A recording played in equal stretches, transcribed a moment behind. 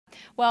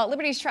Well,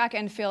 Liberty's track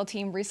and field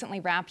team recently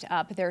wrapped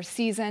up their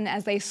season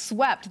as they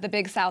swept the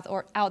Big South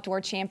Outdoor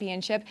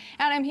Championship.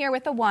 And I'm here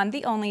with the one,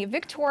 the only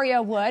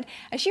Victoria Wood,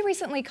 as she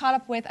recently caught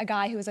up with a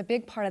guy who was a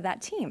big part of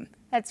that team.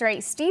 That's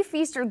right. Steve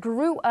Feister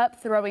grew up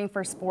throwing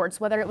for sports,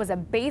 whether it was a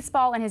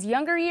baseball in his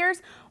younger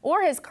years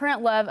or his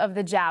current love of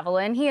the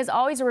javelin. He has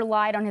always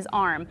relied on his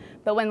arm.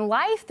 But when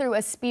life threw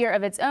a spear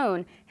of its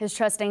own, his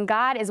trust in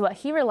God is what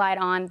he relied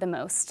on the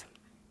most.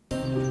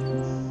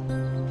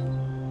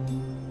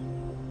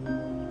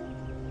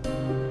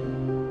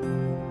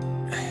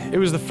 It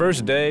was the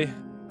first day,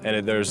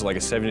 and there's like a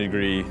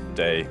 70-degree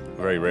day,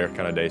 a very rare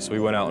kind of day. So we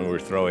went out and we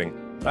were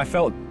throwing. I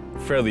felt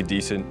fairly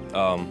decent.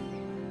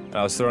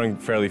 I was throwing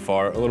fairly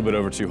far, a little bit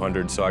over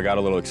 200, so I got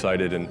a little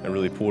excited and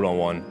really pulled on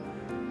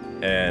one.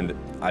 And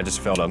I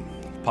just felt a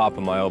pop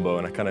in my elbow,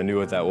 and I kind of knew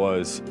what that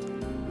was.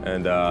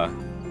 And I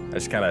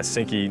just kind of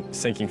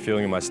sinking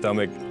feeling in my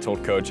stomach.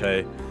 Told coach,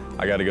 hey,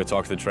 I got to go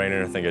talk to the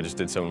trainer. I think I just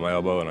did something in my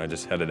elbow, and I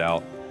just headed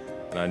out.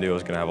 And I knew I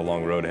was going to have a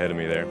long road ahead of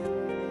me there.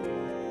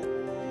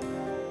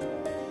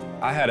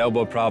 I had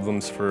elbow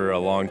problems for a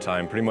long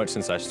time, pretty much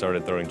since I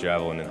started throwing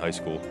javelin in high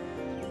school.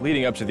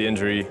 Leading up to the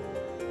injury,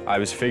 I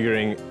was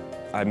figuring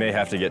I may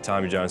have to get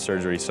Tommy John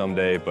surgery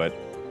someday, but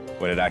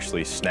when it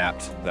actually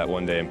snapped that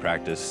one day in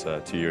practice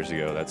 2 years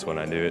ago, that's when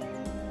I knew it.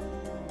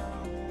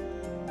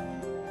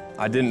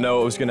 I didn't know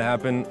what was going to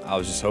happen. I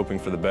was just hoping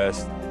for the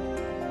best.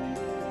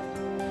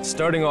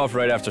 Starting off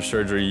right after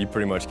surgery, you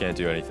pretty much can't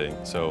do anything.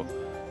 So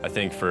I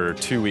think for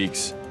 2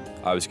 weeks,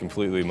 I was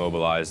completely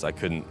immobilized. I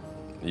couldn't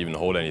even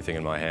hold anything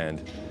in my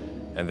hand.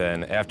 And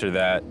then after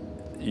that,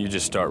 you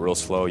just start real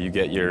slow. You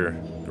get your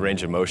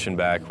range of motion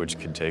back, which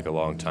could take a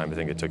long time. I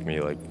think it took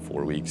me like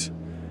 4 weeks.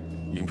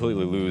 You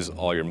completely lose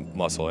all your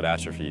muscle, it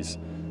atrophies.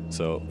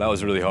 So that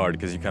was really hard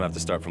because you kind of have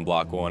to start from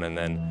block one, and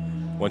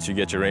then once you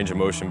get your range of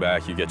motion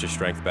back, you get your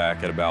strength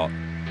back at about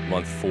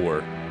month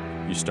 4,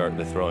 you start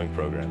the throwing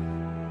program,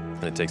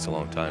 and it takes a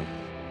long time.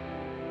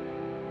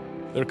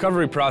 The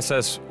recovery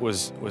process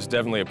was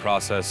definitely a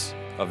process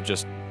of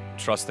just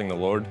trusting the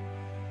Lord,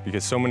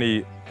 because so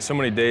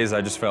many days I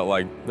just felt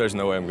like there's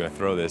no way I'm going to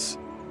throw this.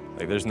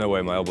 Like there's no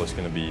way my elbow's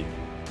going to be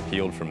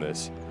healed from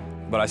this.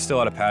 But I still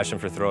had a passion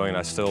for throwing, and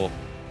I still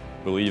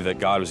believed that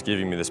God was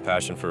giving me this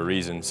passion for a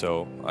reason.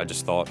 So I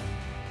just thought,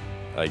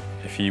 like,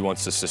 if he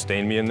wants to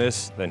sustain me in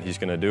this, then he's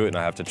going to do it, and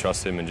I have to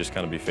trust him and just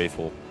kind of be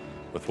faithful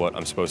with what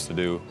I'm supposed to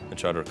do and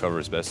try to recover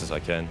as best as I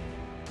can.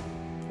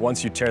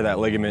 Once you tear that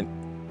ligament,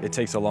 it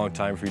takes a long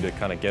time for you to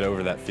kind of get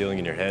over that feeling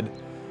in your head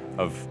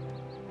of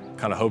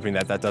kind of hoping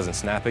that that doesn't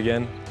snap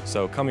again.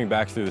 So coming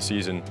back through the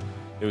season,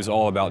 it was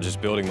all about just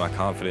building my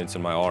confidence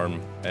in my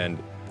arm,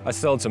 and I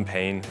still had some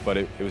pain, but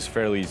it was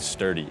fairly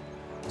sturdy.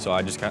 So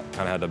I just kind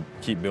of had to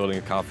keep building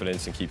the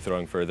confidence and keep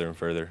throwing further and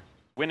further.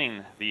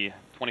 Winning the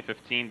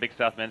 2015 Big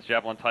South Men's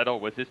Javelin title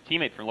was his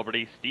teammate from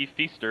Liberty, Steve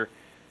Feister.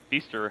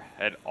 Feister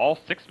had all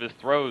 6 of his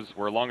throws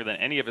were longer than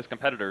any of his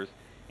competitors,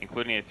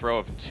 including a throw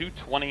of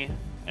 220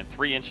 and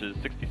 3 inches,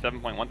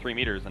 67.13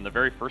 meters in the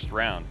very first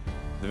round.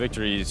 The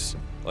victories,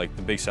 like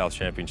the Big South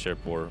Championship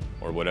or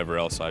whatever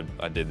else I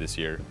did this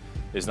year,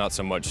 is not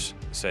so much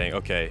saying,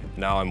 okay,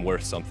 now I'm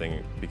worth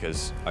something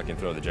because I can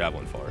throw the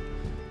javelin far.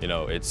 You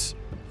know, it's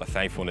a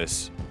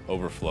thankfulness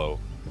overflow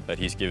that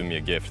he's given me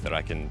a gift that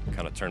I can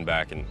kind of turn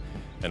back and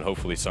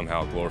hopefully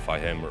somehow glorify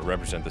him or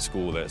represent the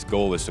school that's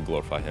goal is to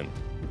glorify him.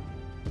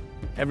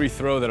 Every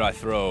throw that I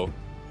throw,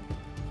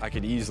 I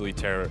could easily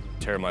tear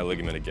my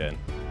ligament again.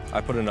 I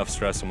put enough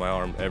stress on my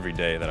arm every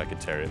day that I could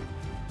tear it.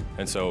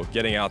 And so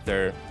getting out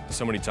there,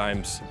 so many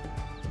times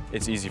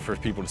it's easy for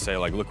people to say,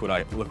 like, look what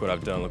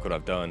I've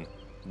done.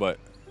 But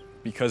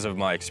because of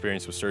my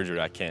experience with surgery,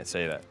 I can't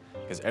say that,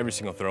 because every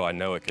single throw I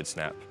know it could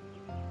snap,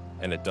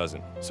 and it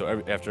doesn't.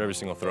 So after every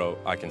single throw,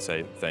 I can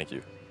say thank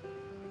you.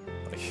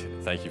 Like,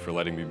 thank you for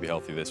letting me be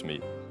healthy this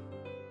meet.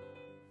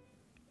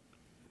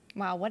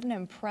 Wow, what an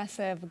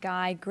impressive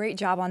guy. Great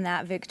job on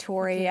that,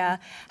 Victoria.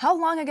 How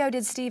long ago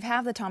did Steve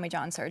have the Tommy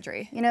John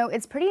surgery? You know,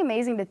 it's pretty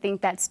amazing to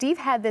think that Steve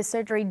had this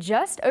surgery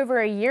just over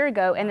a year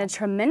ago, and the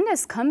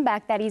tremendous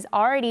comeback that he's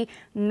already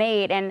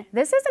made. And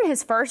this isn't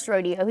his first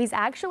rodeo. He's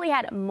actually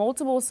had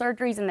multiple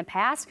surgeries in the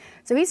past,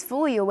 so he's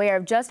fully aware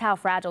of just how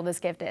fragile this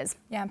gift is.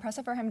 Yeah,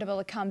 impressive for him to be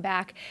able to come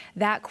back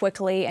that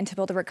quickly and to be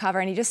able to recover.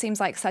 And he just seems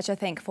like such a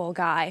thankful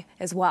guy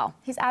as well.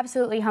 He's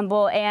absolutely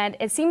humble, and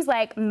it seems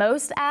like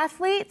most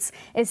athletes,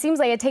 it seems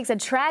like it takes a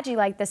tragedy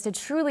like this to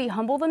truly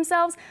humble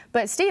themselves.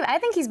 But Steve, I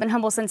think he's been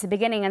humble since the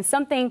beginning, and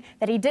something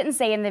that he didn't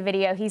say in the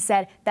video, he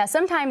said that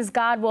sometimes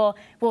God will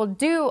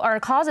do or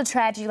cause a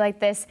tragedy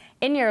like this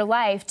in your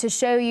life to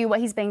show you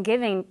what he's been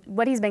giving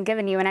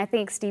you. And I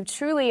think Steve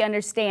truly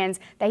understands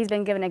that he's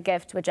been given a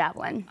gift with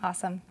javelin.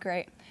 Awesome,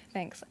 great.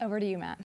 Thanks. Over to you, Matt.